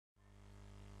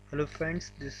Hello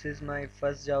friends, this is my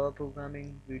first Java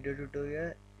programming video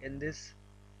tutorial. In this,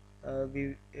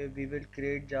 we will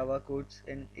create Java codes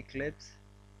in Eclipse,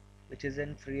 which is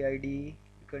an free IDE.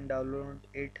 You can download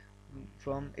it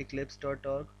from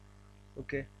eclipse.org.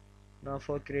 Okay. Now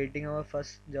for creating our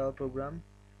first Java program,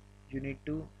 you need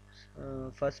to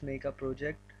first make a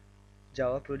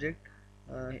Java project,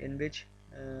 in which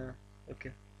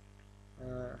okay.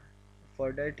 Uh,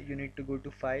 for that you need to go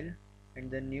to File and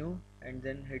then New and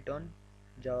then hit on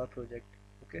Java project.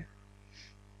 Okay.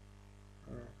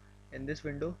 uh, in this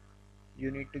window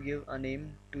you need to give a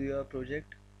name to your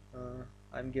project.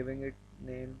 I'm giving it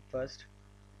name first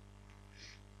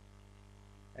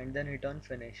and then hit on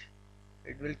Finish.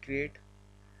 It will create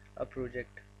a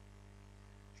project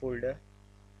folder.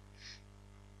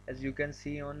 As you can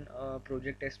see on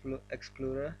Project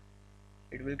Explorer,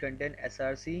 it will contain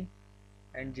src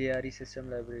and jre system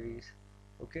libraries.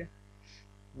 Okay.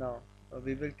 Now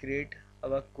we will create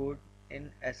our code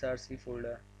in src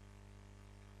folder.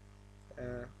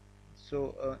 uh,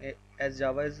 as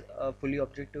Java is a fully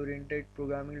object oriented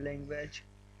programming language,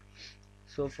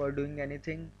 so for doing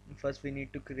anything first we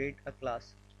need to create a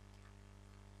class.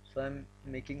 So I'm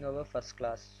making our first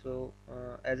class. So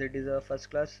as it is a first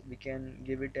class, we can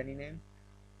give it any name.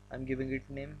 I'm giving it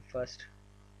name first.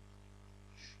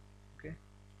 Okay.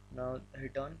 Now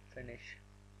hit on Finish,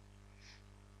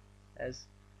 as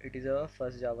it is our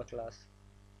first Java class.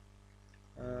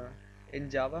 In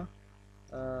Java,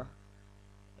 uh,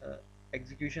 uh,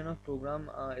 execution of program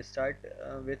start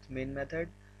with main method,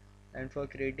 and for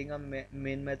creating a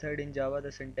main method in Java,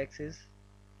 the syntax is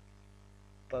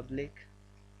public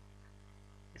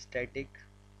static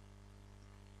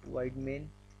void main,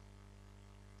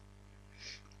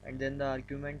 and then the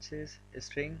arguments is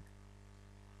string.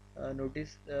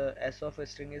 Notice S of a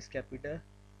string is capital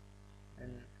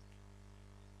and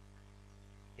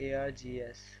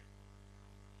args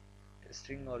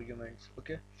string arguments.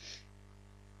 Okay.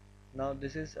 Now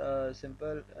this is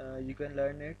simple, you can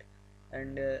learn it,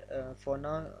 and for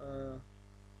now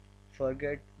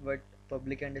forget what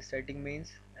public and static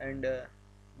means and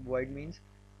void means.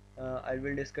 I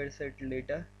will discuss it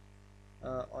later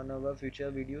on our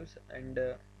future videos. And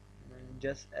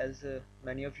just as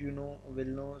many of you will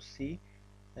know C,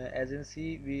 as in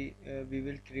C we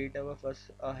will create our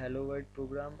first hello world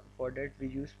program. For that we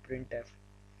use printf.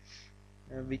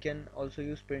 We can also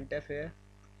use printf here,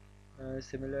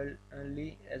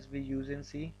 similarly as we use in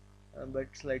C, but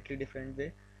slightly different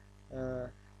way. uh,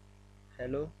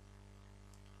 Hello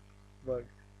world,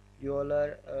 you all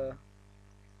are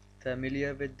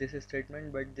familiar with this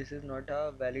statement, but this is not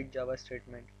a valid Java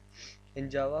statement. In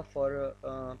Java, for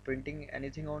printing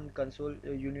anything on console,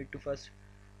 you need to first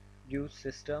use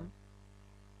system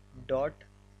dot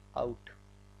out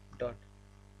dot.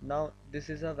 Now this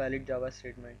is a valid Java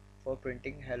statement for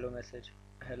printing hello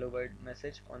world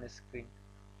message on a screen.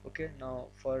 Okay. Now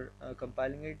for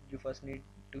compiling it, you first need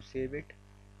to save it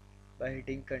by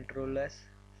hitting Ctrl S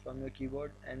from your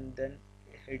keyboard and then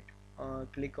hit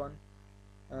click on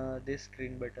this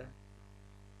screen button.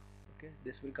 Okay.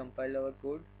 This will compile our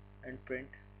code and print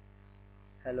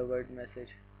hello world message,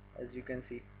 as you can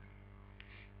see.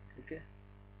 Okay.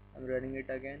 I'm running it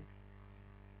again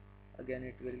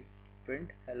it will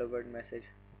print hello world message.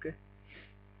 Okay.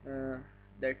 uh,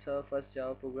 that's our first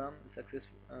Java program success.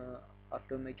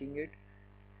 After making it,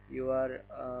 you are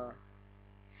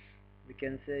we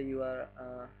can say you are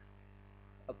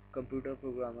a computer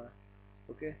programmer.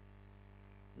 Okay.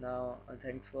 Now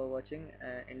thanks for watching.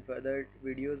 In further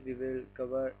videos we will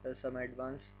cover some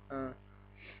advanced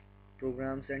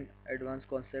programs and advanced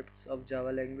concepts of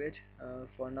Java language.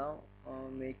 For now,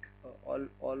 make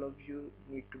all of you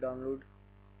need to download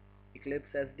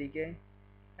Eclipse SDK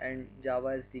and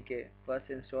Java SDK. First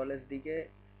install SDK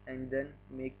and then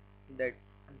make that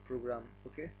program.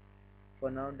 Okay.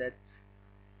 For now that's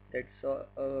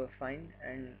fine,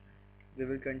 and we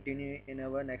will continue in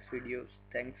our next videos.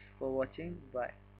 Thanks for watching. Bye.